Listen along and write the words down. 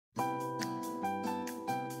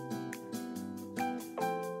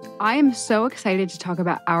I am so excited to talk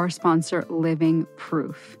about our sponsor, Living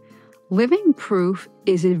Proof. Living Proof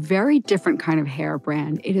is a very different kind of hair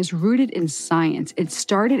brand. It is rooted in science. It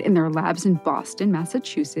started in their labs in Boston,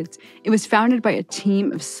 Massachusetts. It was founded by a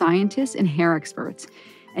team of scientists and hair experts.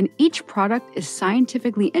 And each product is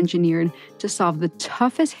scientifically engineered to solve the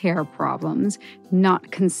toughest hair problems,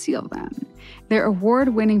 not conceal them. Their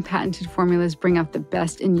award-winning patented formulas bring out the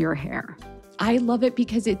best in your hair. I love it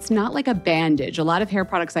because it's not like a bandage. A lot of hair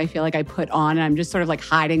products I feel like I put on and I'm just sort of like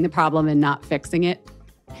hiding the problem and not fixing it.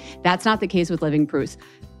 That's not the case with Living Proof.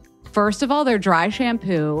 First of all, their dry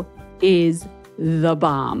shampoo is the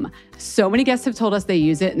bomb. So many guests have told us they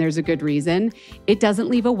use it and there's a good reason. It doesn't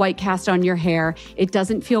leave a white cast on your hair. It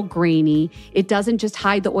doesn't feel grainy. It doesn't just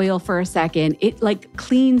hide the oil for a second. It like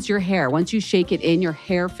cleans your hair. Once you shake it in, your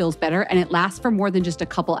hair feels better and it lasts for more than just a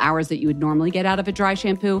couple hours that you would normally get out of a dry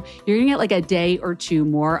shampoo. You're gonna get like a day or two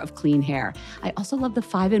more of clean hair. I also love the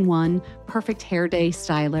 5-in-1 Perfect Hair Day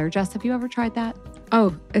Styler. Jess, have you ever tried that?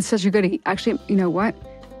 Oh, it's such a goodie. Actually, you know what?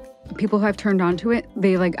 People who have turned on to it,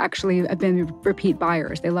 they like actually have been repeat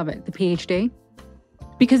buyers. They love it. The PhD.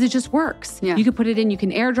 Because it just works. Yeah. You can put it in, you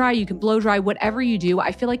can air dry, you can blow dry, whatever you do.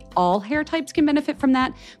 I feel like all hair types can benefit from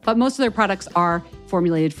that, but most of their products are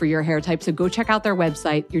formulated for your hair type. So go check out their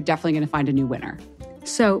website. You're definitely going to find a new winner.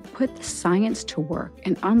 So put the science to work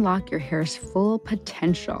and unlock your hair's full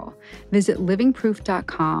potential. Visit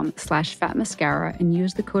livingproof.com/fatmascara and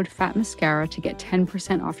use the code FATMASCARA to get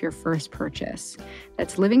 10% off your first purchase.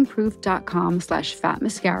 That's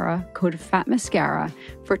livingproof.com/fatmascara, code FATMASCARA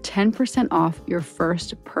for 10% off your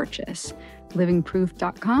first purchase.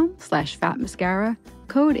 livingproof.com/fatmascara,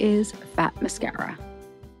 code is FATMASCARA.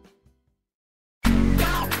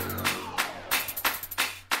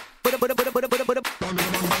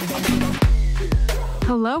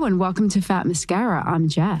 Hello and welcome to Fat Mascara. I'm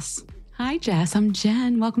Jess. Hi, Jess. I'm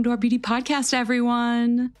Jen. Welcome to our beauty podcast,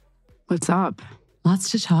 everyone. What's up? Lots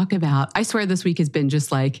to talk about. I swear this week has been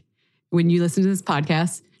just like, when you listen to this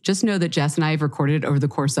podcast, just know that Jess and I have recorded it over the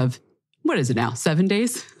course of, what is it now, 7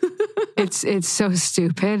 days? It's so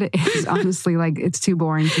stupid. It's honestly like, it's too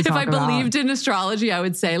boring to talk about. If I believed in astrology, I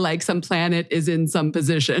would say like some planet is in some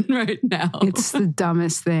position right now. It's the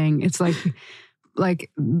dumbest thing. It's like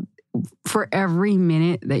for every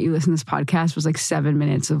minute that you listen to this podcast was like 7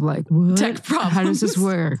 minutes of like, what? Tech problems. How does this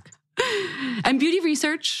work? And beauty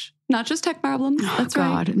research, not just tech problems. That's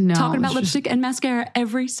God, right. no. Talking about lipstick and mascara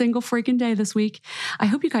every single freaking day this week. I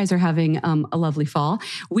hope you guys are having a lovely fall.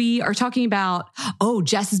 We are talking about,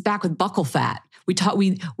 Jess is back with buckle fat. We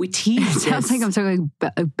teased It sounds like I'm talking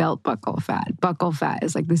like belt buckle fat. Buckle fat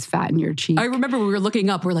is like this fat in your cheek. I remember we were looking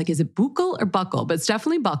up, we're like, is it buccal or buckle? But it's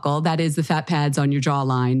definitely buckle. That is the fat pads on your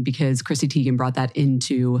jawline because Chrissy Teigen brought that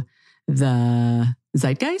into the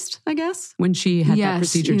zeitgeist, I guess, when she had that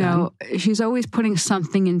procedure done. She's always putting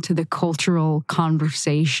something into the cultural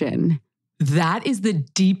conversation. That is the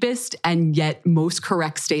deepest and yet most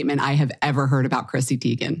correct statement I have ever heard about Chrissy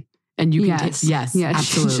Teigen. And you can yes, absolutely.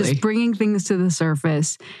 She's just bringing things to the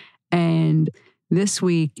surface. And this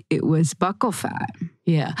week it was buckle fat.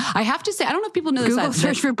 Yeah. I have to say, I don't know if people know this. Google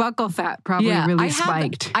search for buckle fat probably really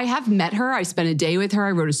spiked. I have met her. I spent a day with her.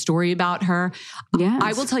 I wrote a story about her. Yes.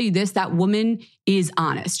 I will tell you this, that woman is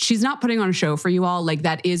honest. She's not putting on a show for you all. Like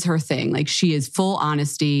that is her thing. Like she is full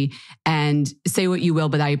honesty and say what you will,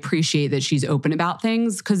 but I appreciate that she's open about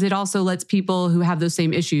things because it also lets people who have those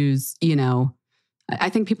same issues, I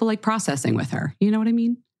think people like processing with her. You know what I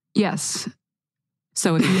mean? Yes.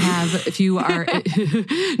 So if you are,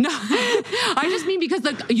 no, I just mean because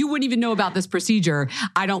you wouldn't even know about this procedure,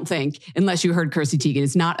 I don't think, unless you heard Chrissy Teigen.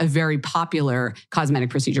 It's not a very popular cosmetic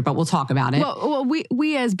procedure, but we'll talk about it. Well,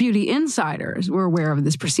 we as beauty insiders were aware of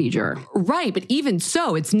this procedure. Right. But even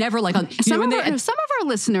so, it's never like, some of our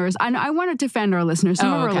listeners, I want to defend our listeners.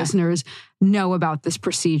 Some of our listeners know about this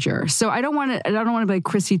procedure. So I don't want to be like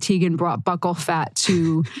Chrissy Teigen brought buckle fat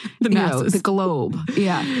to the globe.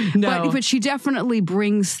 Yeah. No. But she definitely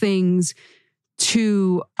brings things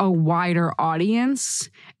to a wider audience.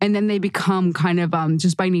 And then they become kind of,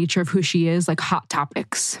 just by nature of who she is, like hot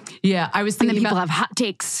topics. Yeah, I was thinking and then people have hot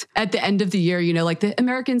takes. At the end of the year, like the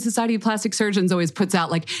American Society of Plastic Surgeons always puts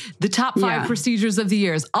out like the top 5 procedures of the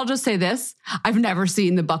years. I'll just say this. I've never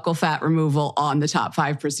seen the buccal fat removal on the top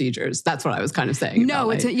 5 procedures. That's what I was kind of saying.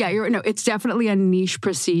 No, it's definitely a niche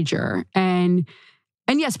procedure.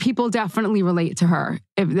 And yes, people definitely relate to her,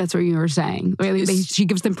 if that's what you were saying. She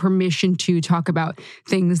gives them permission to talk about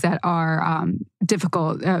things that are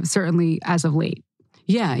difficult, certainly as of late.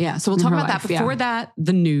 Yeah. So we'll talk about that. Before that,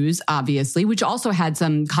 the news, obviously, which also had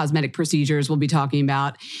some cosmetic procedures we'll be talking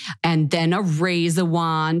about. And then a razor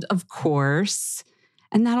wand, of course.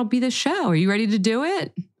 And that'll be the show. Are you ready to do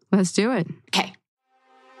it? Let's do it. Okay.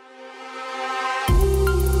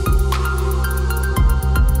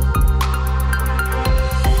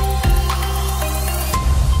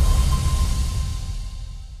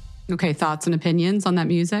 Okay, thoughts and opinions on that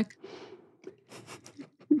music?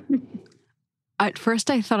 At first,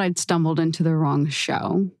 I thought I'd stumbled into the wrong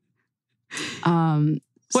show.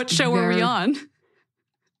 What show were we on?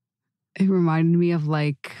 It reminded me of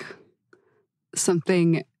like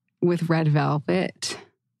something with red velvet.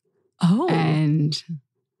 Oh. And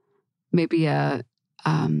maybe a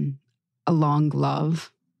long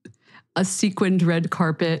glove. A sequined red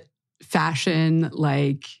carpet fashion,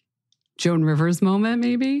 like Joan Rivers moment,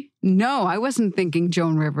 maybe? No, I wasn't thinking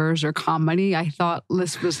Joan Rivers or comedy. I thought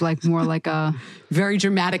this was like more like a... Very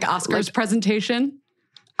dramatic Oscars presentation.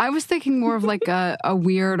 I was thinking more of like a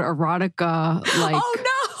weird erotica, like... Oh, no!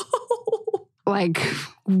 Like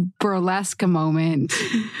burlesque moment.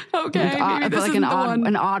 Okay, maybe this like isn't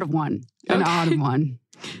an odd one. An odd one.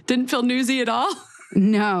 Didn't feel newsy at all?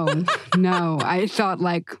 No. I thought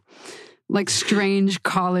like strange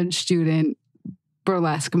college student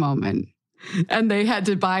burlesque moment. And they had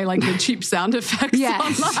to buy like the cheap sound effects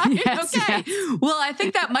online. Yes, okay. yes. Well, I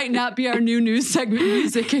think that might not be our new news segment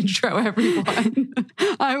music intro, everyone.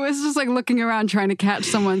 I was just like looking around trying to catch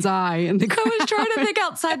someone's eye. And I was trying to think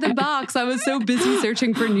outside the box. I was so busy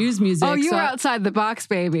searching for news music. Oh, you were outside the box,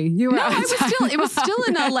 baby. You were outside. It was still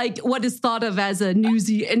in a like what is thought of as a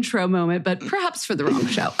newsy intro moment, but perhaps for the wrong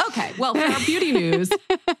show. Okay. Well, for our beauty news,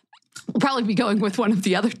 we'll probably be going with one of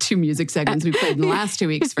the other two music segments we played in the last 2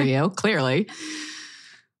 weeks for you, clearly.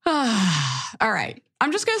 All right.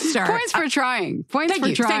 I'm just going to start. Points for trying.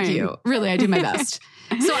 Thank you. Really, I do my best.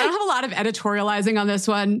 So I don't have a lot of editorializing on this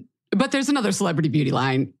one, but there's another celebrity beauty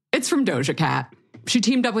line. It's from Doja Cat. She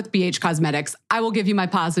teamed up with BH Cosmetics. I will give you my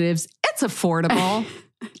positives. It's affordable.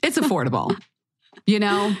 It's affordable. You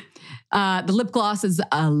know, the lip gloss is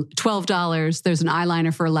 $12. There's an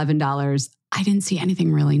eyeliner for $11. I didn't see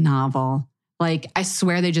anything really novel. Like, I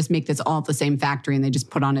swear they just make this all at the same factory and they just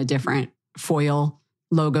put on a different foil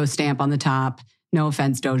logo stamp on the top. No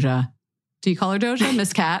offense, Doja. Do you call her Doja?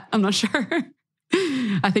 Miss Cat? I'm not sure.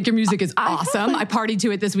 I think your music is awesome. I partied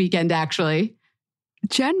to it this weekend, actually.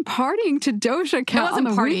 Jen partying to Doja Cat on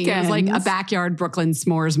the weekend. It was like a backyard Brooklyn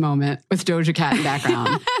s'mores moment with Doja Cat in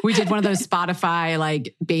background. We did one of those Spotify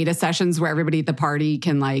like beta sessions where everybody at the party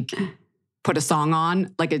can like put a song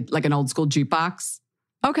on, like an old school jukebox.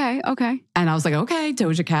 Okay. And I was like, okay,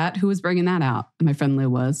 Doja Cat, who was bringing that out? And my friend Lou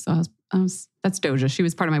was. So I was that's Doja. She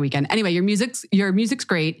was part of my weekend. Anyway, your music's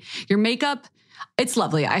great. Your makeup, it's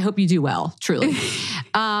lovely. I hope you do well, truly.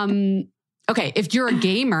 Okay, if you're a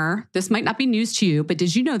gamer, this might not be news to you, but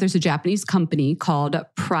did you know there's a Japanese company called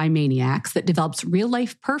Primaniacs that develops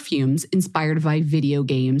real-life perfumes inspired by video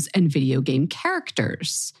games and video game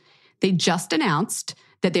characters? They just announced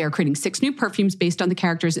that they are creating 6 new perfumes based on the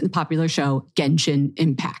characters in the popular show Genshin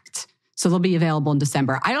Impact. So they'll be available in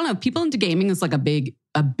December. I don't know, people into gaming is like a big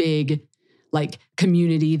like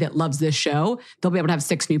community that loves this show. They'll be able to have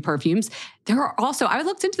 6 new perfumes. There are also, I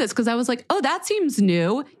looked into this because I was like, oh, that seems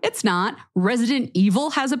new. It's not. Resident Evil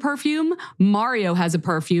has a perfume. Mario has a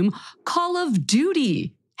perfume. Call of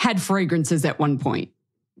Duty had fragrances at one point.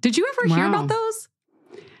 Did you ever hear about those?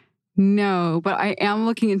 No, but I am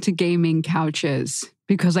looking into gaming couches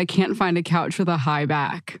because I can't find a couch with a high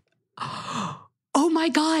back. Oh my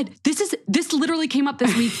God. This literally came up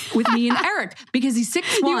this week with me and Eric because he's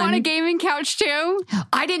 6'1". You want a gaming couch too?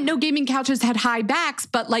 I didn't know gaming couches had high backs,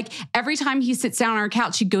 but like every time he sits down on our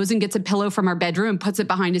couch, he goes and gets a pillow from our bedroom, puts it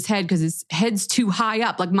behind his head because his head's too high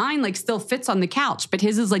up. Like mine like still fits on the couch, but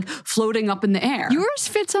his is like floating up in the air. Yours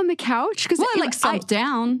fits on the couch? Well, I like slumped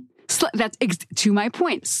down. That's to my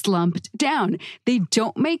point, slumped down. They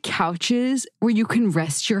don't make couches where you can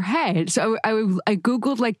rest your head. So I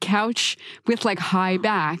Googled like couch with like high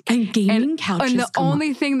back. And gaming couches. And the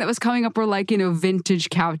only thing that was coming up were like, vintage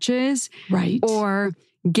couches. Right. Or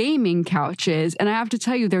gaming couches. And I have to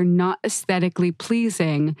tell you, they're not aesthetically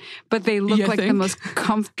pleasing, but they look like the most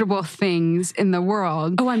comfortable things in the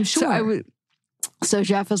world. Oh, I'm sure. So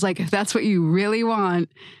Jeff was like, if that's what you really want,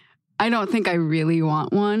 I don't think I really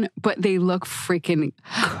want one, but they look freaking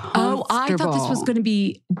comfortable. Oh, I thought this was going to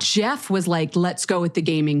be, Jeff was like, let's go with the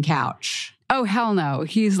gaming couch. Oh, hell no.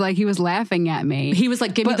 He was laughing at me. He was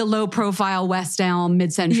like, give me the low profile, West Elm,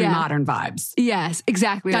 mid-century modern vibes. Yes,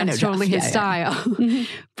 exactly. That's totally his style. Mm-hmm.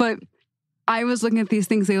 But I was looking at these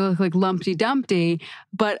things, they look like Lumpty Dumpty,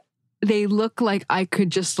 but they look like I could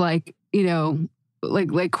just like,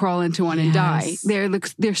 like crawl into one and die.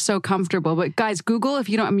 They're so comfortable. But guys, Google if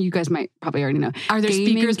you don't. I mean, you guys might probably already know. Are there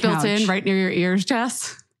speakers built in right near your ears,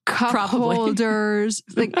 Jess? Cup holders,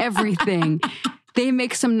 like everything. They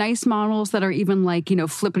make some nice models that are even like,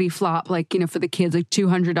 flippity flop, like, for the kids, like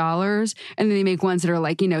 $200. And then they make ones that are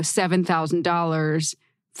like, $7,000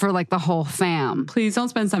 for like the whole fam. Please don't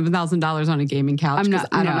spend $7,000 on a gaming couch.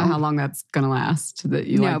 I don't know how long that's going to last that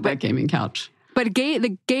you like that gaming couch. But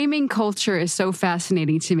the gaming culture is so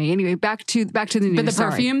fascinating to me. Anyway, back to the news. But the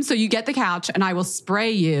perfume, so you get the couch and I will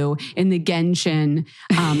spray you in the Genshin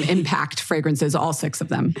Impact fragrances, all 6 of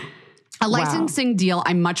them. A licensing deal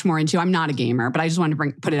I'm much more into. I'm not a gamer, but I just wanted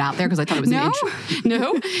to put it out there because I thought it was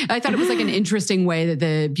I thought it was like an interesting way that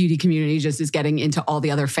the beauty community just is getting into all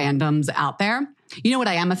the other fandoms out there. You know what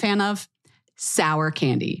I am a fan of? Sour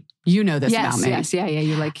candy. You know this about me. Yes, yeah.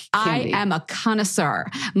 You like candy. I am a connoisseur.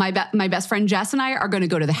 My best friend Jess and I are going to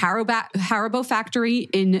go to the Haribo factory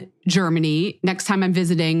in Germany. Next time I'm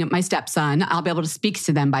visiting my stepson, I'll be able to speak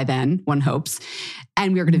to them by then, one hopes.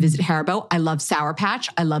 And we're going to visit Haribo. I love Sour Patch.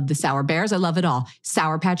 I love the Sour Bears. I love it all.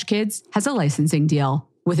 Sour Patch Kids has a licensing deal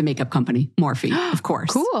with a makeup company, Morphe, of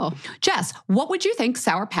course. Cool. Jess, what would you think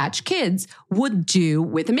Sour Patch Kids would do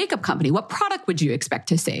with a makeup company? What product would you expect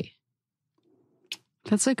to see?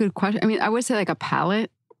 That's a good question. I mean, I would say like a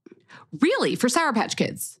palette. Really? For Sour Patch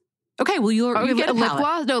Kids? Okay, well, you get a lip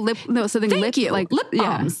palette. gloss? Something Thank lip, you. like lip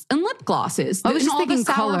balms and lip glosses. I was just thinking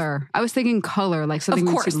color. I was thinking color, like something.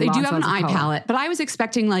 Of course, they do have an eye palette, but I was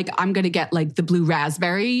expecting like I'm going to get like the blue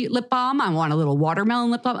raspberry lip balm. I want a little watermelon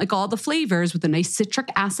lip balm, like all the flavors with a nice citric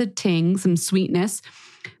acid ting, some sweetness.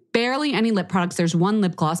 Barely any lip products. There's one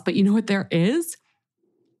lip gloss, but you know what there is?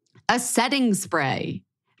 A setting spray.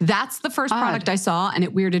 That's the first product I saw, and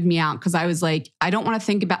it weirded me out because I was like, I don't want to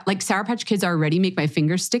think about, like Sour Patch Kids already make my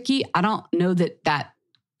fingers sticky. I don't know that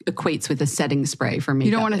equates with a setting spray for makeup.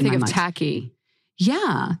 You don't want to think of tacky.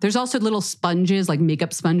 Yeah. There's also little sponges, like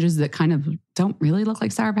makeup sponges that kind of don't really look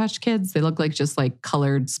like Sour Patch Kids. They look like just like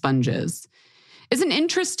colored sponges. It's an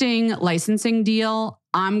interesting licensing deal.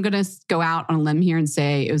 I'm going to go out on a limb here and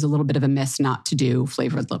say it was a little bit of a miss not to do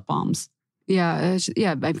flavored lip balms. Yeah,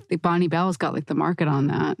 I think Bonnie Bell's got like the market on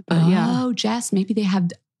that. But Jess, maybe they have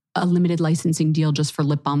a limited licensing deal just for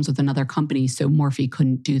lip balms with another company, so Morphe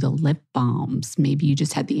couldn't do the lip balms. Maybe you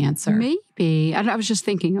just had the answer. Maybe. I was just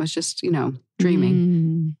thinking. I was just,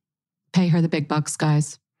 dreaming. Pay her the big bucks,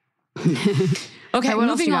 guys. Okay,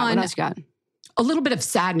 moving on. What else you got? A little bit of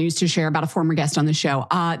sad news to share about a former guest on the show.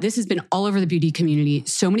 This has been all over the beauty community.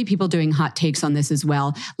 So many people doing hot takes on this as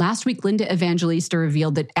well. Last week, Linda Evangelista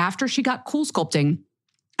revealed that after she got cool sculpting,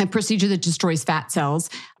 a procedure that destroys fat cells,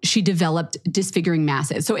 she developed disfiguring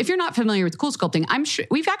masses. So if you're not familiar with cool sculpting, I'm sure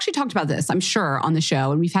we've actually talked about this, I'm sure, on the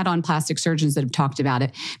show, and we've had on plastic surgeons that have talked about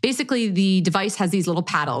it. Basically, the device has these little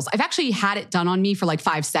paddles. I've actually had it done on me for like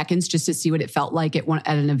 5 seconds just to see what it felt like at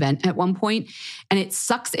an event at one point. And it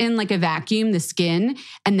sucks in like a vacuum, the skin,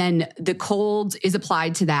 and then the cold is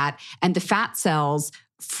applied to that, and the fat cells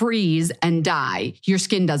freeze and die. Your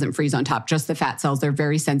skin doesn't freeze on top, just the fat cells. They're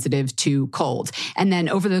very sensitive to cold. And then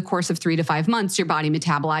over the course of 3 to 5 months, your body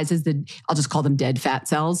metabolizes I'll just call them dead fat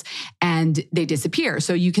cells, and they disappear.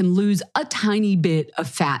 So you can lose a tiny bit of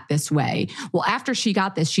fat this way. Well, after she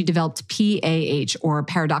got this, she developed PAH, or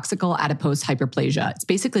paradoxical adipose hyperplasia. It's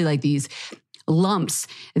basically like these lumps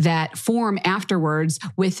that form afterwards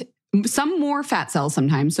with some more fat cells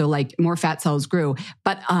sometimes, so like more fat cells grew,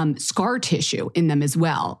 but scar tissue in them as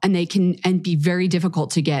well. And they can be very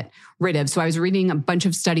difficult to get rid of. So I was reading a bunch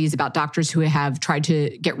of studies about doctors who have tried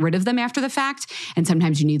to get rid of them after the fact. And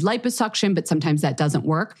sometimes you need liposuction, but sometimes that doesn't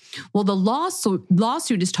work. Well, the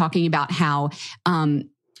lawsuit is talking about how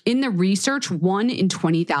in the research, 1 in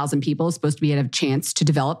 20,000 people is supposed to be at a chance to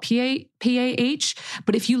develop PAH.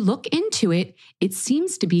 But if you look into it, it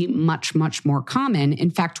seems to be much, much more common. In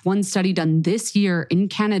fact, one study done this year in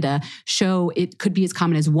Canada show it could be as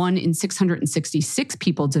common as 1 in 666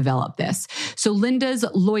 people develop this. So Linda's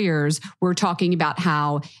lawyers were talking about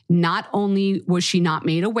how not only was she not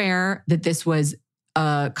made aware that this was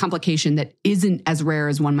a complication that isn't as rare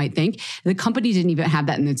as one might think. The company didn't even have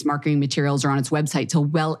that in its marketing materials or on its website till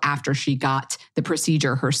well after she got the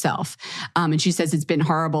procedure herself. And she says it's been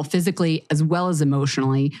horrible physically as well as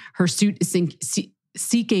emotionally. Her suit is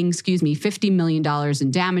seeking $50 million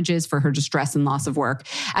in damages for her distress and loss of work.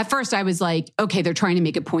 At first, I was like, okay, they're trying to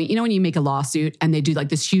make a point. You know, when you make a lawsuit and they do like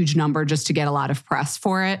this huge number just to get a lot of press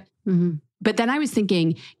for it. Mm-hmm. But then I was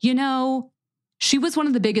thinking, she was one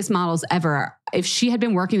of the biggest models ever. If she had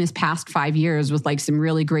been working this past 5 years with like some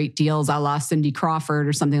really great deals a la Cindy Crawford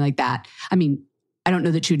or something like that, I mean, I don't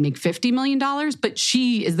know that she would make $50 million, but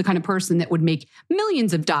she is the kind of person that would make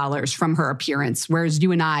millions of dollars from her appearance, whereas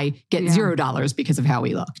you and I get $0 because of how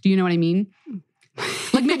we look. Do you know what I mean?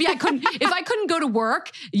 Like maybe I couldn't, if I couldn't go to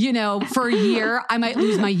work, for a year, I might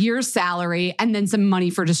lose my year's salary and then some money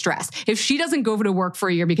for distress. If she doesn't go to work for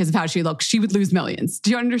a year because of how she looks, she would lose millions.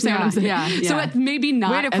 Do you understand what I'm saying? Yeah. So it's maybe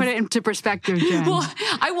not. Way to put it into perspective, Jen. Well,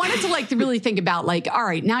 I wanted to really think about all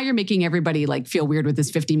right, now you're making everybody feel weird with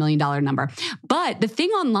this $50 million number. But the thing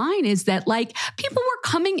online is that people were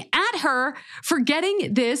coming at her for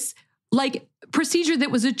getting this procedure that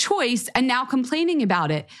was a choice and now complaining about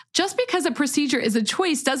it. Just because a procedure is a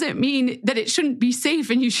choice doesn't mean that it shouldn't be safe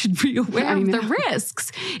and you should be aware of the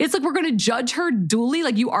risks. It's we're going to judge her duly.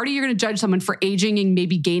 You're going to judge someone for aging and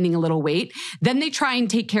maybe gaining a little weight. Then they try and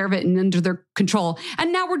take care of it and under their control.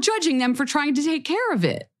 And now we're judging them for trying to take care of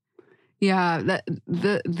it. Yeah.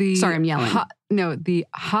 Sorry, I'm yelling. The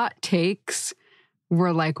hot takes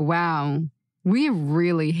were wow, we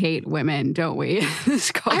really hate women, don't we?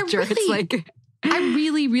 This culture. I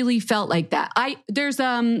really, really felt like that. There's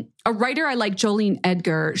a writer I like, Jolene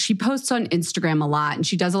Edgar. She posts on Instagram a lot, and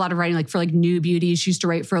she does a lot of writing for New Beauty. She used to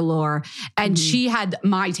write for Allure, and she had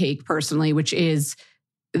my take personally, which is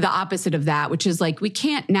the opposite of that, which is we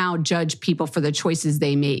can't now judge people for the choices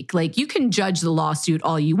they make. You can judge the lawsuit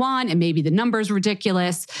all you want, and maybe the number's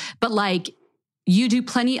ridiculous, but you do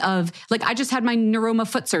plenty of, I just had my neuroma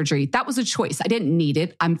foot surgery. That was a choice. I didn't need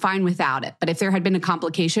it. I'm fine without it. But if there had been a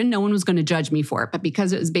complication, no one was going to judge me for it. But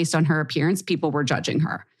because it was based on her appearance, people were judging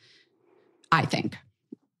her, I think.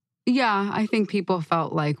 Yeah, I think people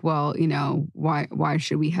felt why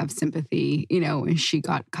should we have sympathy, when she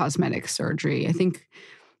got cosmetic surgery? I think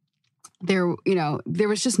there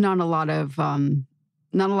was just not a lot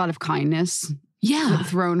of kindness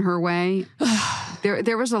thrown her way.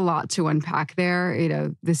 There was a lot to unpack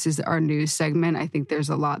there. This is our news segment. I think there's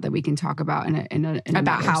a lot that we can talk about in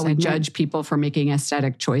about how segment. We judge people for making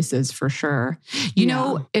aesthetic choices, for sure. You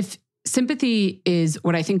know, if sympathy is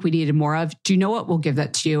what I think we needed more of, do you know what? We'll give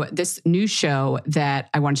that to you. This new show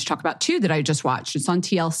that I wanted to talk about too, that I just watched. It's on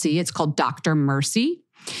TLC. It's called Dr. Mercy.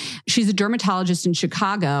 She's a dermatologist in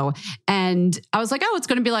Chicago. And I was like, oh, it's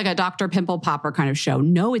going to be a Dr. Pimple Popper kind of show.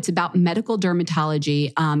 No, it's about medical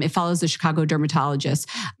dermatology. It follows the Chicago dermatologist.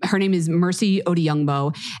 Her name is Mercy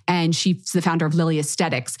Odiyungbo, and she's the founder of Lily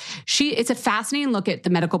Aesthetics. It's a fascinating look at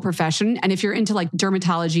the medical profession. And if you're into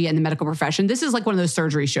dermatology and the medical profession, this is one of those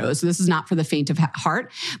surgery shows. So this is not for the faint of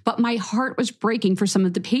heart. But my heart was breaking for some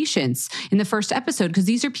of the patients in the first episode, because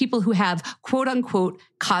these are people who have quote unquote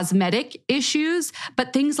cosmetic issues,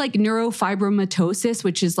 but things like neurofibromatosis,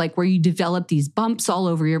 which is where you develop these bumps all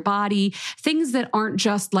over your body, things that aren't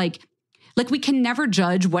just we can never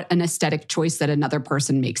judge what an aesthetic choice that another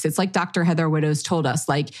person makes. It's Dr. Heather Widdows told us,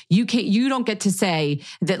 you don't get to say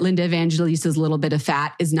that Linda Evangelisa's little bit of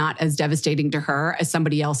fat is not as devastating to her as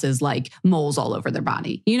somebody else's moles all over their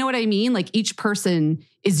body. You know what I mean? Each person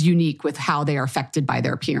is unique with how they are affected by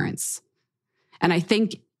their appearance. And I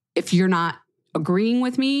think if you're not agreeing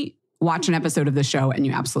with me, watch an episode of the show and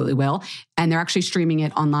you absolutely will. And they're actually streaming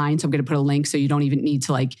it online. So I'm going to put a link so you don't even need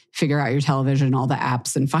to figure out your television, all the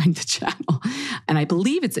apps, and find the channel. And I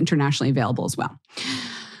believe it's internationally available as well.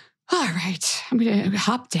 All right. I'm going to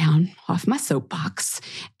hop down off my soapbox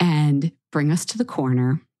and bring us to the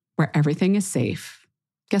corner where everything is safe.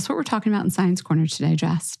 Guess what we're talking about in Science Corner today,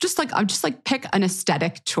 Jess? I'm just pick an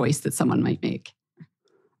aesthetic choice that someone might make.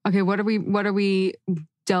 Okay. What are we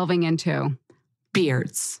delving into?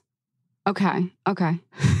 Beards. Okay.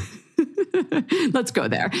 Let's go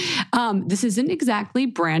there. This isn't exactly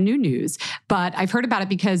brand new news, but I've heard about it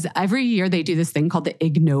because every year they do this thing called the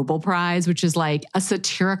Ig Nobel Prize, which is a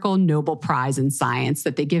satirical Nobel Prize in science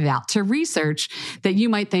that they give out to research that you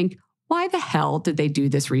might think, why the hell did they do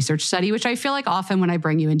this research study? Which I feel often when I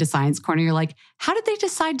bring you into Science Corner, you're how did they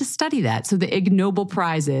decide to study that? So the Ig Nobel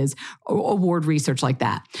Prizes award research like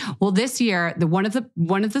that. Well, this year, one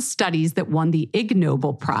of the studies that won the Ig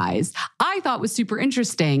Nobel Prize, I thought was super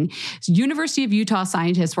interesting. University of Utah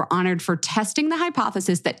scientists were honored for testing the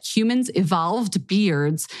hypothesis that humans evolved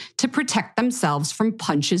beards to protect themselves from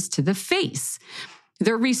punches to the face.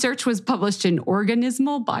 Their research was published in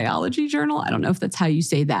Organismal Biology Journal. I don't know if that's how you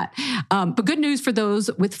say that. But good news for those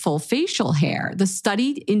with full facial hair. The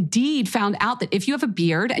study indeed found out that if you have a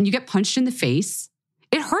beard and you get punched in the face,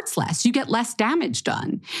 it hurts less. You get less damage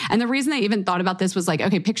done. And the reason I even thought about this was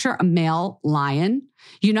okay, picture a male lion.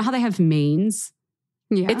 You know how they have manes?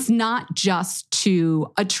 Yeah. It's not just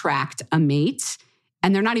to attract a mate.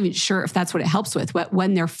 And they're not even sure if that's what it helps with. But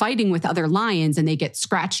when they're fighting with other lions and they get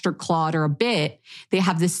scratched or clawed or a bit, they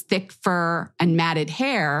have this thick fur and matted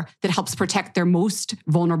hair that helps protect their most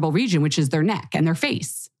vulnerable region, which is their neck and their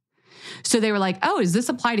face. So they were like, oh, does this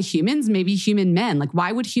apply to humans? Maybe human men. Like,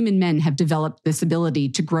 why would human men have developed this ability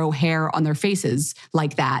to grow hair on their faces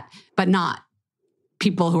like that, but not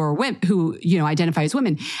people who are women, who, identify as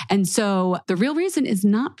women? And so the real reason is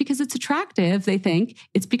not because it's attractive, they think.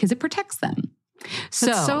 It's because it protects them.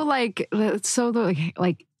 So hetero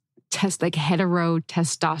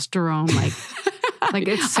testosterone,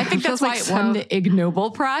 it's. I think that's why it won the Ig Nobel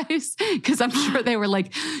Prize, because I'm sure they were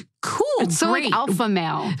like, cool, it's so great, like alpha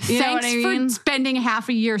male. Thanks for spending half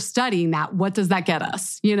a year studying that. What does that get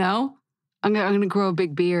us? I'm gonna grow a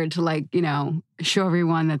big beard to show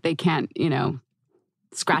everyone that they can't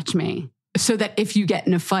scratch me, so that if you get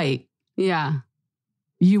in a fight,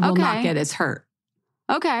 you will not get as hurt.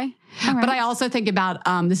 Okay. Right. But I also think about,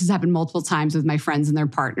 this has happened multiple times with my friends and their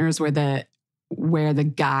partners where the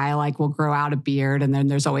guy will grow out a beard, and then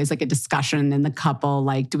there's always a discussion in the couple,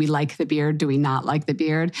 do we like the beard? Do we not like the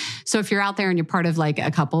beard? So if you're out there and you're part of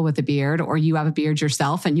a couple with a beard, or you have a beard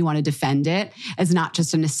yourself and you want to defend it as not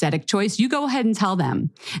just an aesthetic choice, you go ahead and tell them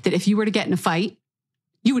that if you were to get in a fight,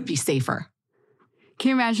 you would be safer. Can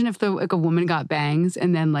you imagine if a woman got bangs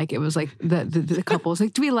and then it was the couple was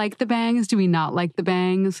do we like the bangs? Do we not like the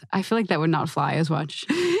bangs? I feel like that would not fly as much.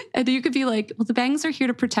 And you could be like, well, the bangs are here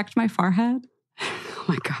to protect my forehead. Oh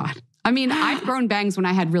my God. I mean, I've grown bangs when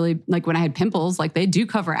I had when I had pimples, they do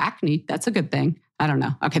cover acne. That's a good thing. I don't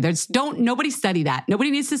know. Okay, nobody study that. Nobody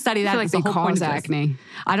needs to study that. I feel they cause acne.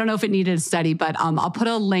 I don't know if it needed a study, but I'll put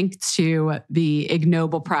a link to the Ig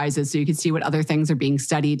Nobel Prizes so you can see what other things are being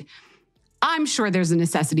studied. I'm sure there's a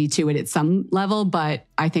necessity to it at some level, but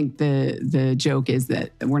I think the joke is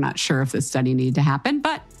that we're not sure if this study needed to happen,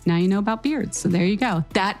 but now you know about beards. So there you go.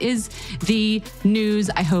 That is the news.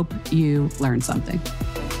 I hope you learned something.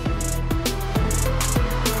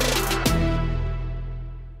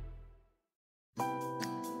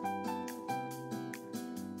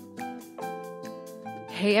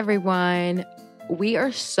 Hey everyone. We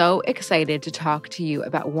are so excited to talk to you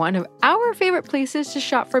about one of our favorite places to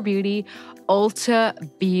shop for beauty, Ulta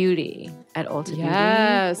Beauty. At Ulta Beauty,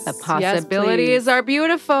 the possibilities are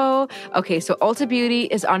beautiful. Okay, so Ulta Beauty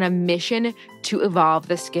is on a mission to evolve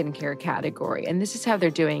the skincare category, and this is how they're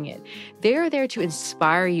doing it. They're there to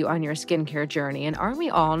inspire you on your skincare journey, and aren't we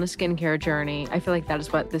all on a skincare journey? I feel like that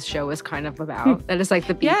is what this show is kind of about. That is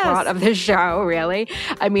the B plot of the show, really.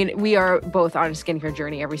 I mean, we are both on a skincare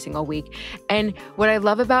journey every single week, and what I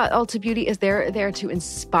love about Ulta Beauty is they're there to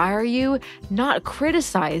inspire you, not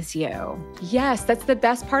criticize you. Yes, that's the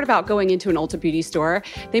best part about going into an Ulta Beauty store.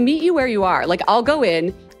 They meet you where you are. I'll go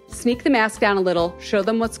in, sneak the mask down a little, show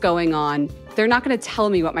them what's going on. They're not going to tell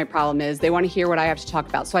me what my problem is. They want to hear what I have to talk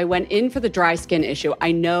about. So I went in for the dry skin issue.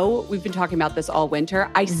 I know we've been talking about this all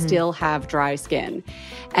winter. I still have dry skin.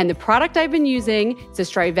 And the product I've been using, it's a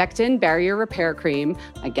Strivectin Barrier Repair Cream.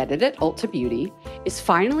 I get it at Ulta Beauty, is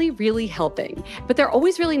finally really helping. But they're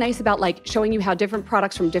always really nice about showing you how different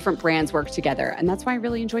products from different brands work together. And that's why I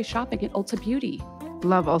really enjoy shopping at Ulta Beauty.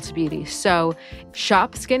 Love Ulta Beauty. So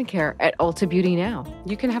shop skincare at Ulta Beauty now.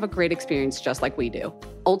 You can have a great experience just like we do.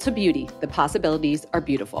 Ulta Beauty, the possibilities are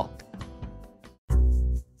beautiful.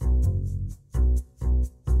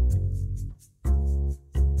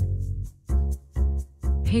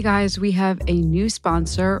 Hey guys, we have a new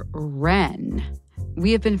sponsor, Ren.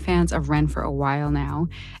 We have been fans of Ren for a while now,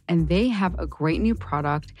 and they have a great new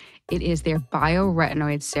product. It is their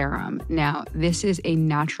bioretinoid serum. Now, this is a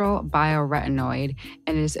natural bioretinoid,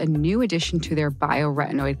 and it is a new addition to their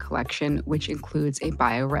bioretinoid collection, which includes a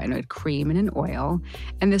bioretinoid cream and an oil.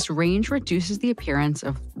 And this range reduces the appearance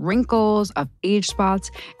of wrinkles, of age spots,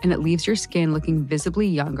 and it leaves your skin looking visibly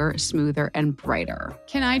younger, smoother, and brighter.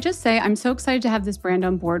 Can I just say, I'm so excited to have this brand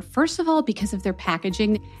on board. First of all, because of their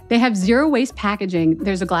packaging. They have zero waste packaging.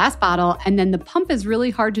 There's a glass bottle, and then the pump is really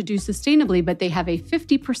hard to do sustainably, but they have a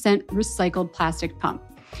 50% recycled plastic pump.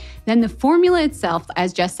 Then the formula itself,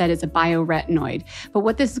 as Jess said, is a bioretinoid. But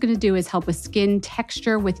what this is going to do is help with skin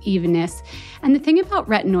texture, with evenness. And the thing about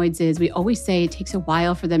retinoids is we always say it takes a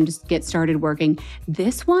while for them to get started working.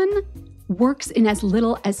 This one works in as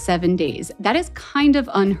little as 7 days. That is kind of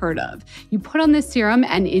unheard of. You put on this serum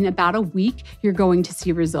and in about a week, you're going to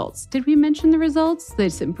see results. Did we mention the results?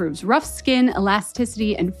 This improves rough skin,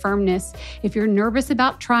 elasticity, and firmness. If you're nervous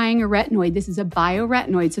about trying a retinoid, this is a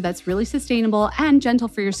bioretinoid, so that's really sustainable and gentle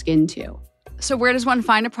for your skin too. So where does one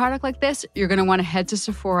find a product like this? You're going to want to head to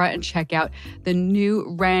Sephora and check out the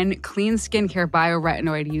new Ren Clean Skincare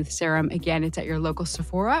Bioretinoid Youth Serum. Again, it's at your local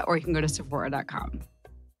Sephora, or you can go to Sephora.com.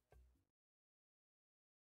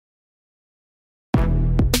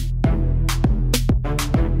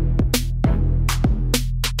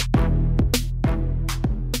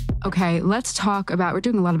 Okay, let's talk about, we're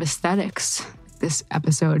doing a lot of aesthetics this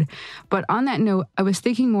episode. But on that note, I was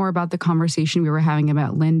thinking more about the conversation we were having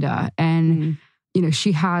about Linda. And,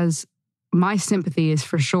 she has my sympathies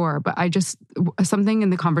for sure. But something in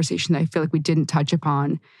the conversation that I feel like we didn't touch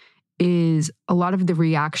upon is a lot of the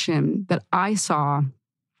reaction that I saw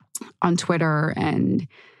on Twitter and,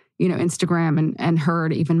 Instagram and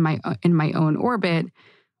heard even in my own orbit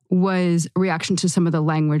was a reaction to some of the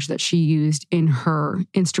language that she used in her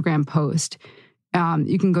Instagram post.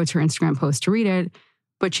 You can go to her Instagram post to read it,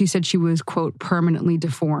 but she said she was, quote, permanently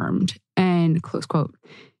deformed, and close quote.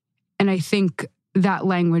 And I think that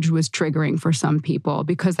language was triggering for some people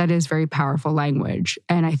because that is very powerful language.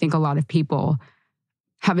 And I think a lot of people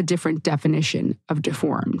have a different definition of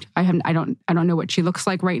deformed. I don't know what she looks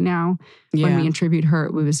like right now. Yeah. When we interviewed her,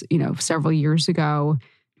 it was, several years ago.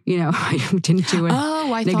 I didn't do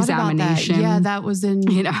an examination. About that. Yeah, that was in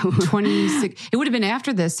 26. It would have been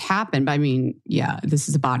after this happened. But I mean, yeah, this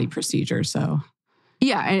is a body procedure, so.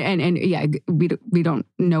 Yeah, and yeah, we don't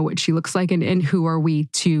know what she looks like, and who are we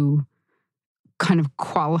to kind of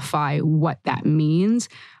qualify what that means?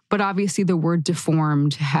 But obviously the word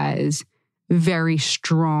deformed has very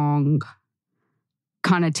strong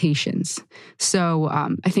connotations. So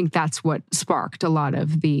I think that's what sparked a lot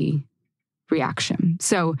of the reaction.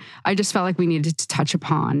 So I just felt like we needed to touch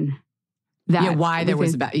upon that. Yeah, why there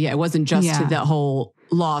was it wasn't just to the whole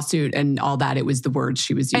lawsuit and all that. It was the words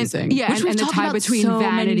she was using. And the tie between so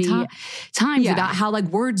vanity times about how like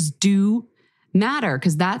words do matter,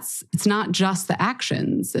 because it's not just the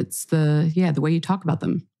actions. It's the way you talk about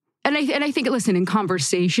them. And I think, listen, in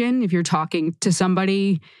conversation, if you're talking to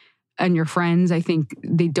somebody and your friends, I think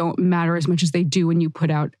they don't matter as much as they do when you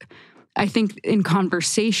put out. I think in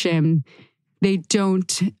conversation, they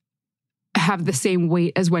don't have the same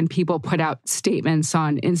weight as when people put out statements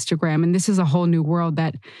on Instagram. And this is a whole new world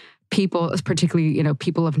that people, particularly,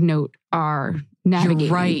 people of note, are navigating.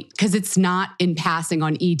 You're right. Because it's not in passing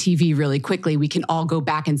on ETV really quickly. We can all go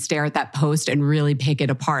back and stare at that post and really pick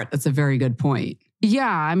it apart. That's a very good point. Yeah,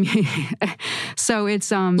 I mean, so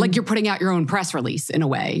it's like you're putting out your own press release in a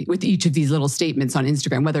way with each of these little statements on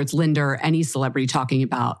Instagram, whether it's Linda or any celebrity talking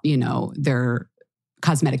about, their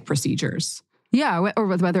cosmetic procedures. Yeah, or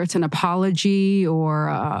whether it's an apology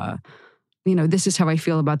or, this is how I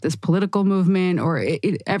feel about this political movement, or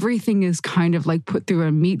everything is kind of like put through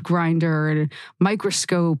a meat grinder and a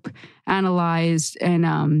microscope, analyzed. And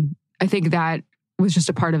I think that was just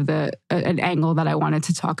a part of an angle that I wanted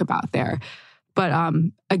to talk about there. But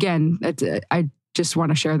again, I just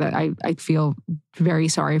want to share that I feel very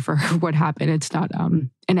sorry for what happened. It's not an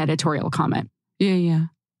editorial comment. Yeah.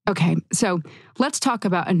 Okay, so let's talk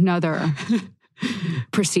about another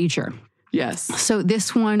procedure. Yes. So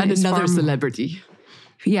this one is another celebrity.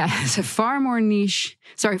 Yeah, it's far more niche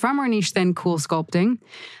than cool sculpting.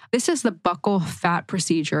 This is the buccal fat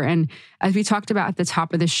procedure. And as we talked about at the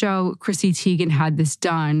top of the show, Chrissy Teigen had this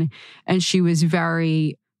done, and she was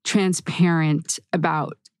very transparent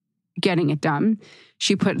about getting it done.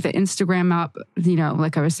 She put the Instagram up,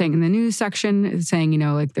 like I was saying in the news section, saying,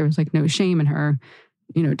 like there was like no shame in her,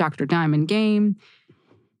 Dr. Diamond game.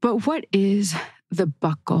 But what is the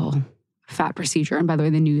buccal fat procedure? And by the way,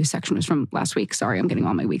 the news section was from last week. Sorry, I'm getting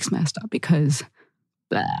all my weeks messed up because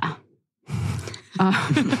blah.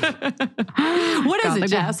 What is it,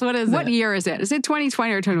 Jess? What is it? What year is it? Is it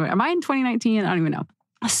 2020 or 2021? Am I in 2019? I don't even know.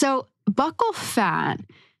 So buccal fat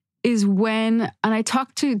is when, and I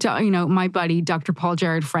talked to, my buddy, Dr. Paul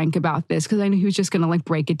Jared Frank about this, because I knew he was just going to like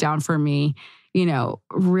break it down for me,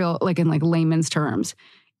 real, like in like layman's terms.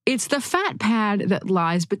 It's the fat pad that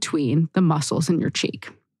lies between the muscles in your cheek.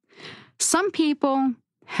 Some people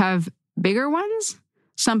have bigger ones.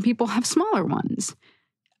 Some people have smaller ones.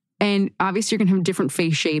 And obviously you're going to have different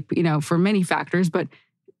face shape, for many factors. But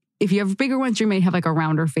if you have bigger ones, you may have like a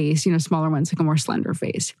rounder face, smaller ones, like a more slender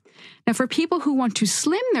face. Now, for people who want to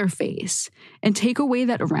slim their face and take away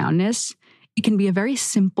that roundness, it can be a very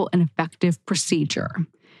simple and effective procedure.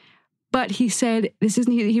 But he said,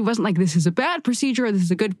 he wasn't like, this is a bad procedure or this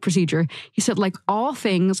is a good procedure. He said, like all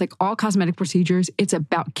things, like all cosmetic procedures, it's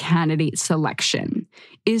about candidate selection.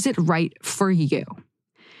 Is it right for you?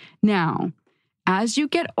 Now, as you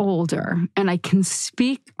get older, and I can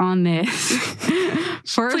speak on this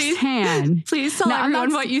firsthand. Please tell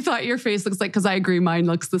everyone what you thought your face looks like, because I agree mine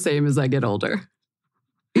looks the same as I get older.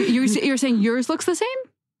 You're saying yours looks the same?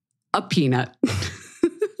 A peanut.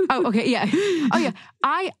 Oh, okay, yeah. Oh, yeah.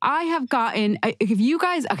 I have gotten, if you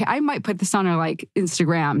guys, okay, I might put this on our like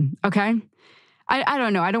Instagram, okay? I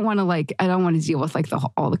don't know. I don't want to deal with like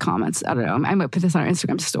all the comments. I don't know. I might put this on our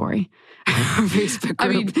Instagram story. Facebook group. I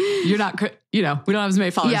mean, you're not, we don't have as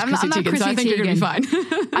many followers as Chrissy Teigen, so I think you're going to be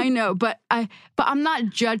fine. I know, but I'm not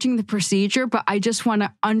judging the procedure, but I just want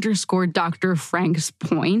to underscore Dr. Frank's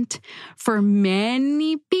point. For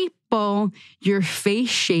many people, your face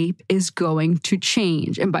shape is going to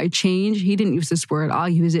change. And by change, he didn't use this word. I'll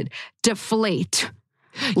use it. Deflate.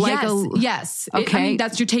 Yes. Okay.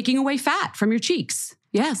 That's you're taking away fat from your cheeks.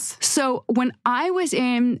 Yes. So when I was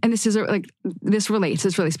in, and this relates,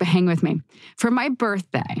 but hang with me. For my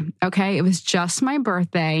birthday, okay, it was just my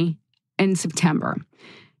birthday in September.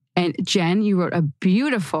 And Jen, you wrote a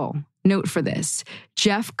beautiful note for this.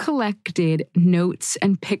 Jeff collected notes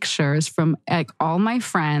and pictures from like all my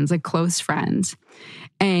friends, like close friends.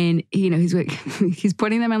 And, he's like, he's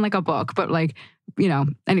putting them in like a book, but like,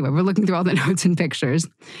 anyway, we're looking through all the notes and pictures.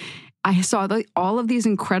 I saw all of these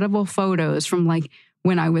incredible photos from like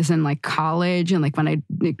when I was in like college and like when I,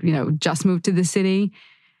 just moved to the city.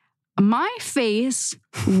 My face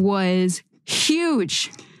was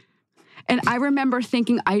huge. And I remember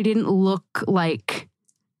thinking I didn't look like,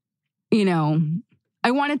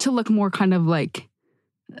 I wanted to look more kind of like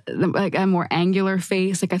a more angular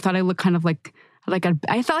face. Like I thought I looked kind of I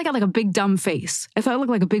felt like I had like a big dumb face. I thought I looked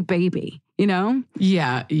like a big baby,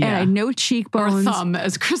 Yeah. And I had no cheekbones. Or a thumb,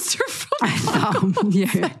 as Christopher. A thumb,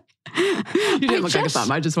 yeah. You didn't look like a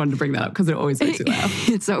thumb. I just wanted to bring that up because it always makes you laugh.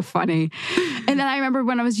 It's so funny. And then I remember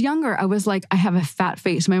when I was younger, I was like, I have a fat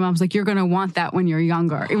face. My mom's like, you're going to want that when you're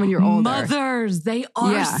younger, when you're older. Mothers, they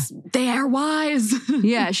are wise.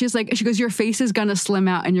 Yeah. She goes, your face is going to slim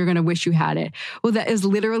out and you're going to wish you had it. Well, that is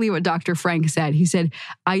literally what Dr. Frank said. He said,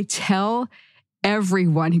 I tell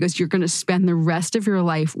everyone, he goes, you're going to spend the rest of your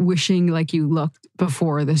life wishing like you looked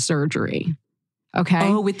before the surgery. Okay.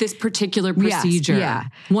 Oh, with this particular procedure. Yes, yeah.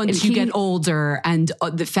 Once you get older and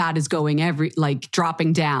the fat is going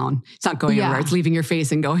dropping down. It's not going everywhere. It's leaving your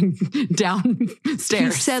face and going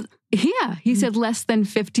downstairs. He said less than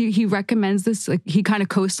 50. He recommends this. Like he kind of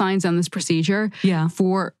co-signs on this procedure. Yeah.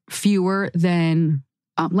 For fewer than,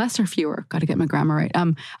 less or fewer. Got to get my grammar right.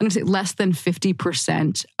 I'm going to say less than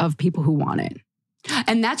 50% of people who want it.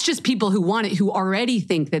 And that's just people who want it, who already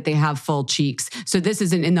think that they have full cheeks. So this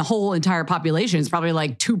isn't in the whole entire population. It's probably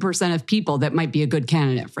like 2% of people that might be a good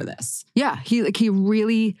candidate for this. Yeah. He's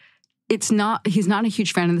not a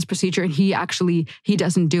huge fan of this procedure. And he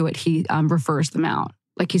doesn't do it. He refers them out.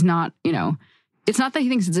 Like he's not, it's not that he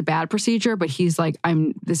thinks it's a bad procedure, but he's like,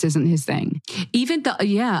 this isn't his thing. Even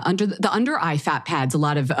under the under eye fat pads, a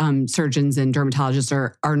lot of surgeons and dermatologists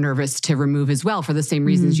are nervous to remove as well for the same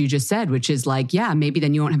reasons you just said, which is like, maybe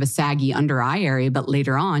then you won't have a saggy under eye area, but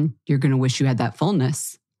later on, you're going to wish you had that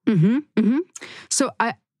fullness. Mm-hmm. Mm-hmm. So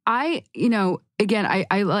again,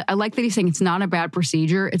 I like that he's saying it's not a bad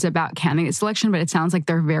procedure. It's about candidate selection, but it sounds like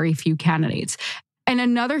there are very few candidates. And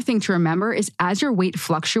another thing to remember is as your weight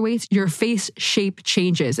fluctuates, your face shape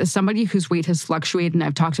changes. As somebody whose weight has fluctuated, and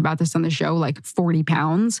I've talked about this on the show, like 40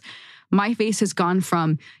 pounds, my face has gone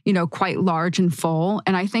from, quite large and full,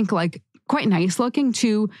 and I think like quite nice looking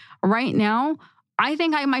to right now, I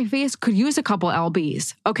think my face could use a couple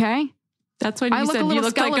lbs, okay? That's when you said you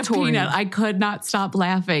look like a peanut. I could not stop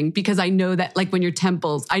laughing because I know that, like when your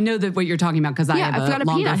temples, I know that what you're talking about because I have I've got a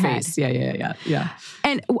longer peanut face. Head. Yeah.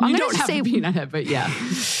 And you don't have a peanut head, but yeah.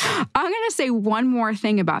 I'm going to say one more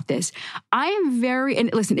thing about this. I am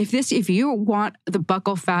and listen, if you want the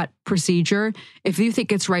buccal fat procedure, if you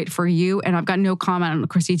think it's right for you, and I've got no comment on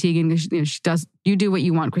Chrissy Teigen, she does. You do what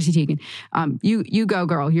you want, Chrissy Teigen. You go,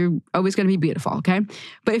 girl. You're always going to be beautiful, okay?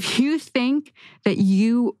 But if you think that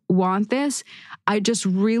you want this, I just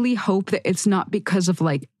really hope that it's not because of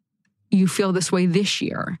like you feel this way this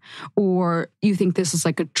year or you think this is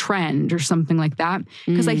like a trend or something like that.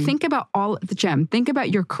 Because I think about think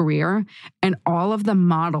about your career and all of the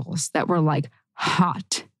models that were like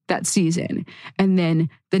hot that season. And then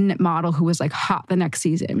the model who was like hot the next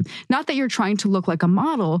season. Not that you're trying to look like a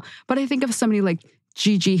model, but I think of somebody like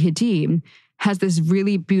Gigi Hadid has this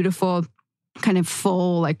really beautiful kind of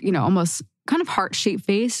full, like, almost kind of heart-shaped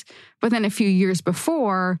face. But then a few years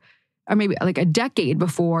before, or maybe like a decade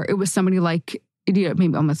before, it was somebody like,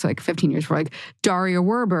 maybe almost like 15 years before, like Daria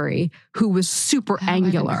Werbury, who was super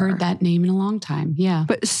angular. I haven't heard that name in a long time. Yeah.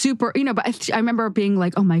 But super, but I remember being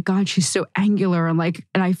like, oh my God, she's so angular. And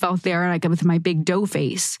I felt there and I got with my big dough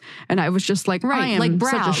face. And I was just like, right, I am like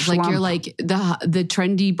brows, such a like you're like the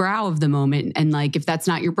trendy brow of the moment. And like, if that's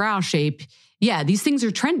not your brow shape, these things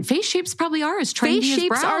are trend. Face shapes probably are as trendy face as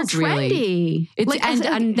brows, are trendy. Really. It's like,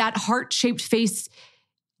 and that heart-shaped face,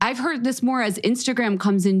 I've heard this more as Instagram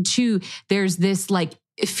comes in too. There's this like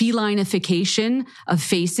felinification of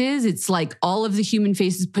faces. It's like all of the human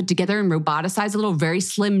faces put together and roboticized, a little very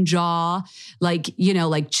slim jaw, like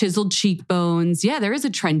chiseled cheekbones. Yeah, there is a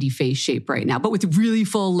trendy face shape right now, but with really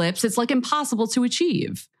full lips. It's like impossible to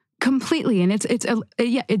achieve. Completely. And it's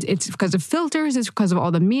because of filters. It's because of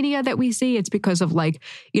all the media that we see. It's because of what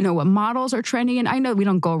models are trending. And I know we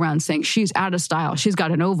don't go around saying she's out of style. She's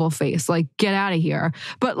got an oval face. Like, get out of here.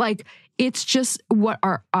 But it's just what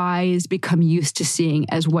our eyes become used to seeing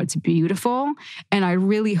as what's beautiful. And I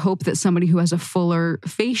really hope that somebody who has a fuller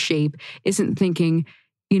face shape isn't thinking,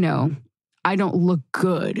 I don't look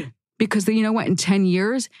good. Because you know what? In 10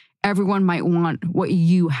 years, everyone might want what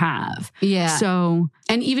you have. Yeah. So,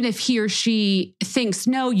 and even if he or she thinks,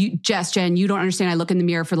 no, Jen, you don't understand. I look in the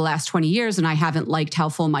mirror for the last 20 years and I haven't liked how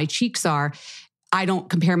full my cheeks are. I don't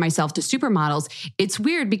compare myself to supermodels. It's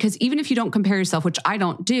weird because even if you don't compare yourself, which I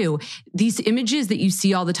don't do, these images that you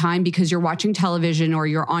see all the time because you're watching television or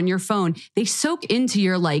you're on your phone, they soak into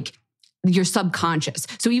your subconscious.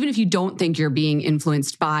 So even if you don't think you're being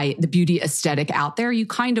influenced by the beauty aesthetic out there, you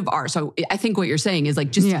kind of are. So I think what you're saying is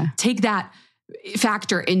take that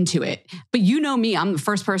factor into it. But you know me, I'm the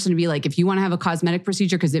first person to be like, if you want to have a cosmetic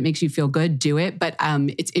procedure because it makes you feel good, do it. But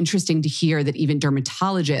it's interesting to hear that even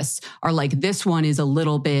dermatologists are like, this one is a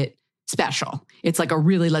little bit special. It's like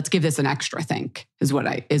let's give this an extra think is what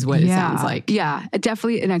it sounds like. Yeah,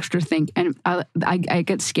 definitely an extra think. And I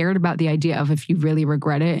get scared about the idea of if you really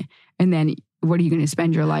regret it, and then what are you going to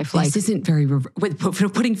spend your life like? This isn't very,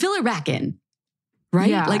 putting filler back in, right?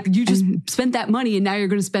 Yeah, like you just spent that money and now you're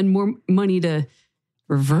going to spend more money to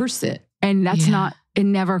reverse it. And that's it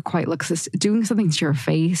never quite looks doing something to your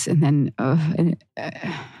face and then,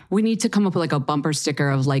 we need to come up with like a bumper sticker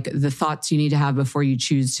of like the thoughts you need to have before you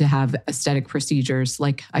choose to have aesthetic procedures.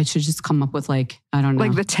 Like I should just come up with I don't know.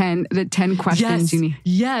 Like the 10 questions you need.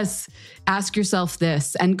 Yes. Ask yourself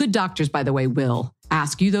this. And good doctors, by the way, will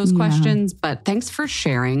ask you those questions. But thanks for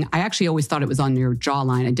sharing. I actually always thought it was on your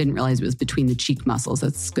jawline. I didn't realize it was between the cheek muscles.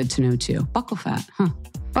 That's good to know too. Buccal fat, huh?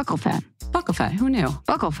 Buccal fat. Buccal fat. Who knew?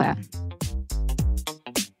 Buccal fat.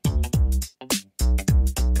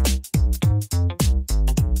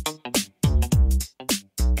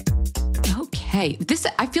 Okay,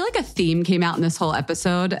 I feel like a theme came out in this whole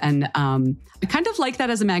episode, and I kind of like that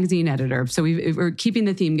as a magazine editor. So we're keeping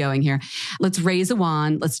the theme going here. Let's raise a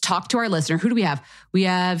wand. Let's talk to our listener. Who do we have? We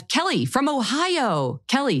have Kelly from Ohio.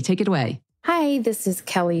 Kelly, take it away. Hi, this is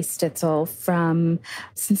Kelly Stitzel from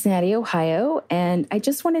Cincinnati, Ohio, and I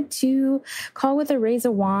just wanted to call with a raise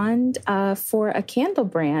a wand for a candle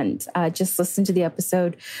brand. Just listened to the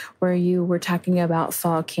episode where you were talking about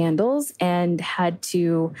fall candles and had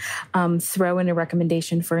to throw in a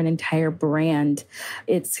recommendation for an entire brand.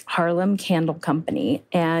 It's Harlem Candle Company,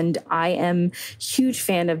 and I am a huge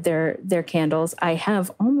fan of their candles. I have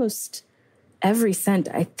almost every scent,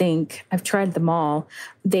 I think. I've tried them all.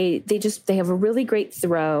 They have a really great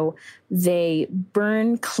throw. They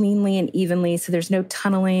burn cleanly and evenly, so there's no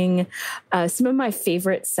tunneling. Some of my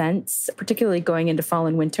favorite scents, particularly going into fall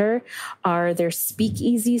and winter, are their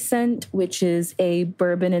Speakeasy scent, which is a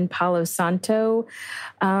bourbon and Palo Santo.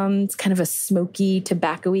 It's kind of a smoky,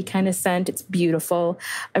 tobacco-y kind of scent. It's beautiful.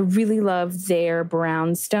 I really love their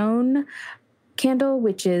Brownstone candle,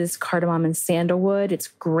 which is cardamom and sandalwood. It's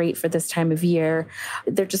great for this time of year.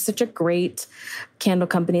 They're just such a great candle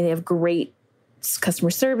company. They have great customer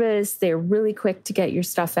service. They're really quick to get your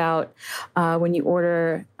stuff out when you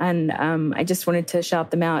order. And I just wanted to shout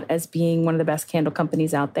them out as being one of the best candle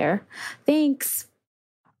companies out there. Thanks.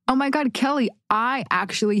 Oh my God, Kelly, I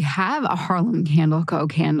actually have a Harlem Candle Co.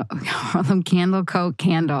 candle.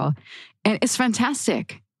 And it's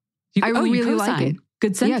fantastic. I really like it.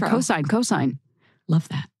 Good scent. Yeah, cosign. Love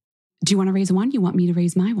that. Do you want to raise a wand? You want me to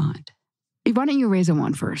raise my wand? Why don't you raise a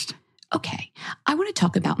wand first? Okay. I want to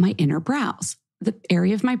talk about my inner brows, the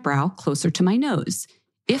area of my brow closer to my nose.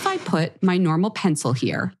 If I put my normal pencil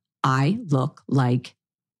here, I look like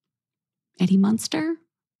Eddie Munster.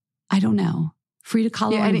 I don't know. Frida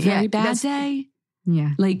Kahlo on a very bad day.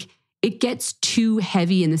 Yeah. Like it gets too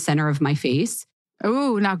heavy in the center of my face.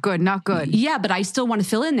 Oh, not good. Yeah, but I still want to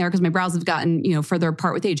fill in there because my brows have gotten, further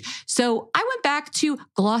apart with age. So I went back to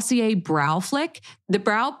Glossier Brow Flick. The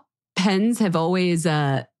brow pens have always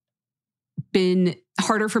been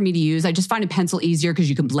harder for me to use. I just find a pencil easier because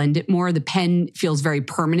you can blend it more. The pen feels very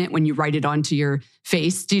permanent when you write it onto your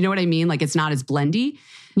face. Do you know what I mean? Like it's not as blendy.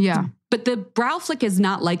 Yeah. But the Brow Flick is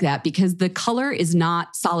not like that because the color is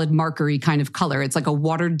not solid markery kind of color. It's like a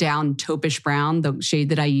watered down taupish brown, the shade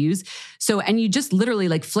that I use. So, and you just literally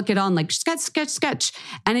like flick it on like sketch, sketch, sketch.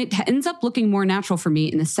 And it ends up looking more natural for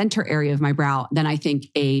me in the center area of my brow than I think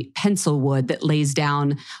a pencil would that lays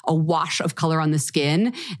down a wash of color on the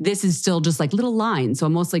skin. This is still just like little lines. So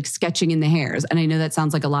almost like sketching in the hairs. And I know that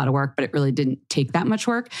sounds like a lot of work, but it really didn't take that much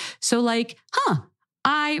work. So like,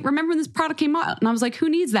 I remember when this product came out and I was like, who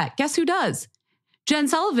needs that? Guess who does? Jen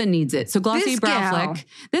Sullivan needs it. So Glossier Brow Flick.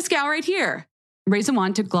 This gal right here. Reza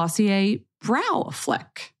Wand to Glossier Brow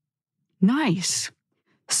Flick. Nice.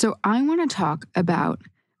 So I want to talk about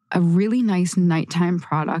a really nice nighttime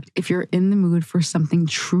product if you're in the mood for something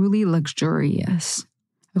truly luxurious.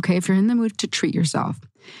 Okay, if you're in the mood to treat yourself.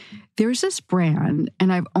 There's this brand,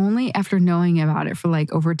 and I've only, after knowing about it for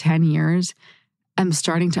like over 10 years, I'm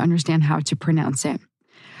starting to understand how to pronounce it.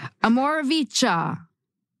 Amoravicha.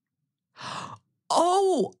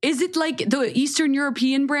 Oh, is it like the Eastern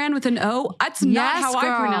European brand with an O? That's not how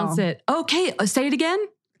I pronounce it. Okay, say it again.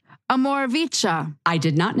 Amoravicha. I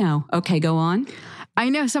did not know. Okay, go on. I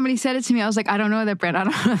know somebody said it to me. I was like, I don't know that brand. I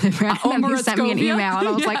don't know that brand. And he sent me an email and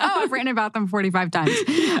I was like, oh, I've written about them 45 times.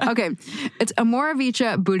 Okay. It's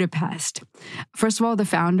Amoravicha Budapest. First of all, the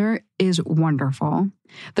founder is wonderful.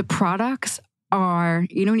 The products are,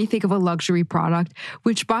 you know, when you think of a luxury product,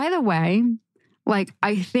 which by the way, like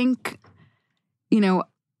I think, you know,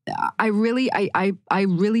 I really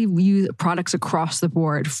use products across the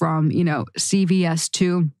board from, you know, CVS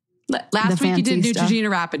to last week you did Neutrogena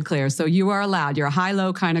Rapid Clear, so you are allowed. You're a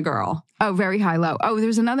high-low kind of girl. Oh, very high-low. Oh,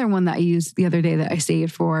 there's another one that I used the other day that I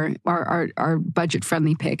saved for our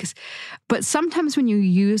budget-friendly picks. But sometimes when you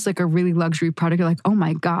use like a really luxury product, you're like, oh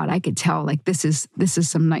my God, I could tell like this is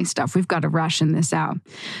some nice stuff. We've got to ration this out.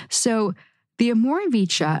 So the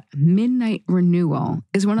Amoravicha Midnight Renewal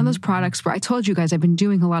is one of those products where I told you guys I've been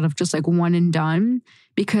doing a lot of just like one and done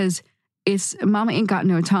because it's mama ain't got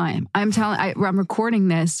no time. I'm recording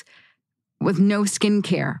this with no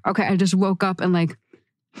skincare. Okay. I just woke up and like,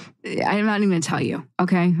 I'm not even going to tell you.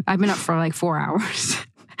 Okay. I've been up for like 4 hours.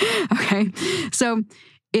 Okay. So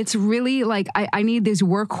it's really like, I need these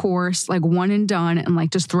workhorse, like one and done and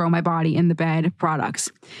like just throw my body in the bed products.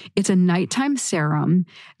 It's a nighttime serum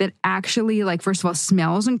that actually like, first of all,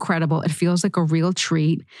 smells incredible. It feels like a real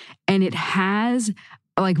treat. And it has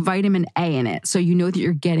like vitamin A in it. So you know that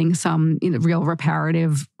you're getting some, you know, real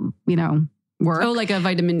reparative, you know, work. Oh, like a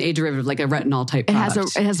vitamin A derative, like a retinol type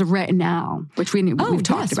product. It has a retinol, which we've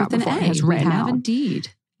talked about before. It has retinol. We have indeed.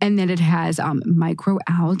 And then it has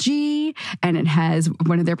microalgae, and it has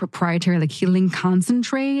one of their proprietary like healing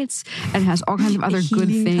concentrates, and it has all kinds of other good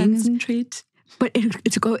things. Concentrate. But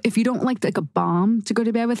if you don't like a balm to go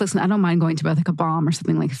to bed with, listen, I don't mind going to bed with like a balm or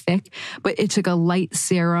something like thick, but it's like a light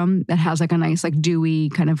serum that has like a nice like dewy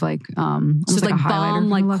kind of like so like balm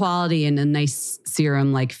like quality and a nice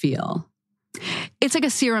serum like feel. It's like a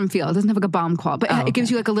serum feel. It doesn't have like a balm quality, but it gives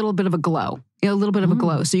you like a little bit of a glow. You know, a little bit of a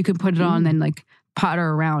glow, so you can put it on and like potter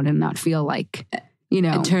around and not feel like, you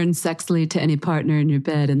know, and turn sexily to any partner in your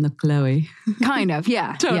bed and look glowy. Kind of,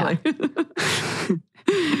 yeah, totally. Yeah.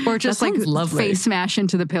 Or just like lovely. Face smash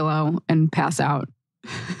into the pillow and pass out.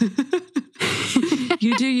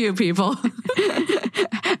 You do you, people.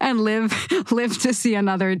 And live to see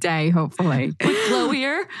another day, hopefully. With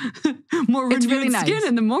glowier, more renewed really nice. Skin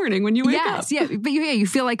in the morning when you wake up. Yes, yeah. But you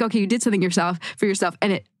feel like, okay, you did something for yourself.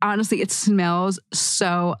 And it honestly, it smells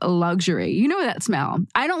so luxury. You know that smell.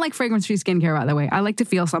 I don't like fragrance-free skincare, by the way. I like to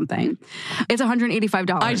feel something. It's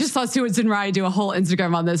 $185. I just saw Susan Rye do a whole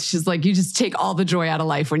Instagram on this. She's like, you just take all the joy out of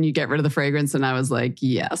life when you get rid of the fragrance. And I was like,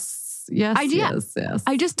 yes. Yes.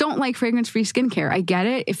 I just don't like fragrance-free skincare. I get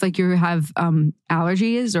it. If like you have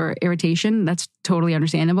allergies or irritation, that's totally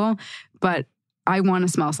understandable. But I want to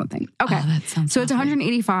smell something. Okay. Oh, that sounds so lovely.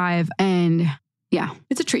 It's $185 and yeah.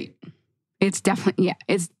 It's a treat. It's definitely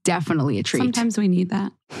a treat. Sometimes we need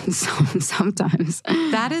that. Sometimes.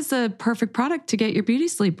 That is a perfect product to get your beauty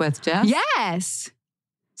sleep with, Jess. Yes.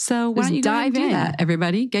 So why don't you dive in? That,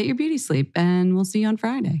 everybody? Get your beauty sleep and we'll see you on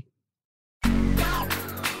Friday.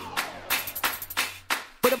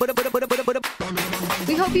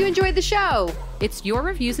 We hope you enjoyed the show. It's your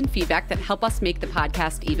reviews and feedback that help us make the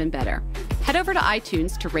podcast even better. Head over to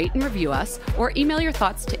iTunes to rate and review us or email your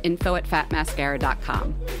thoughts to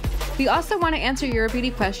info@fatmascara.com. We also want to answer your beauty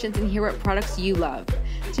questions and hear what products you love.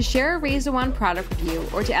 To share a Reza Wand product review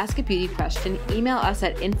or to ask a beauty question, email us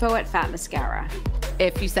at info@fatmascara.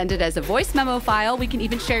 If you send it as a voice memo file, we can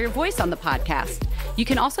even share your voice on the podcast. You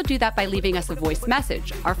can also do that by leaving us a voice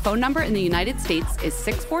message. Our phone number in the United States is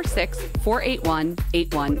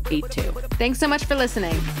 646-481-8182. Thanks so much for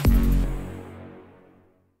listening.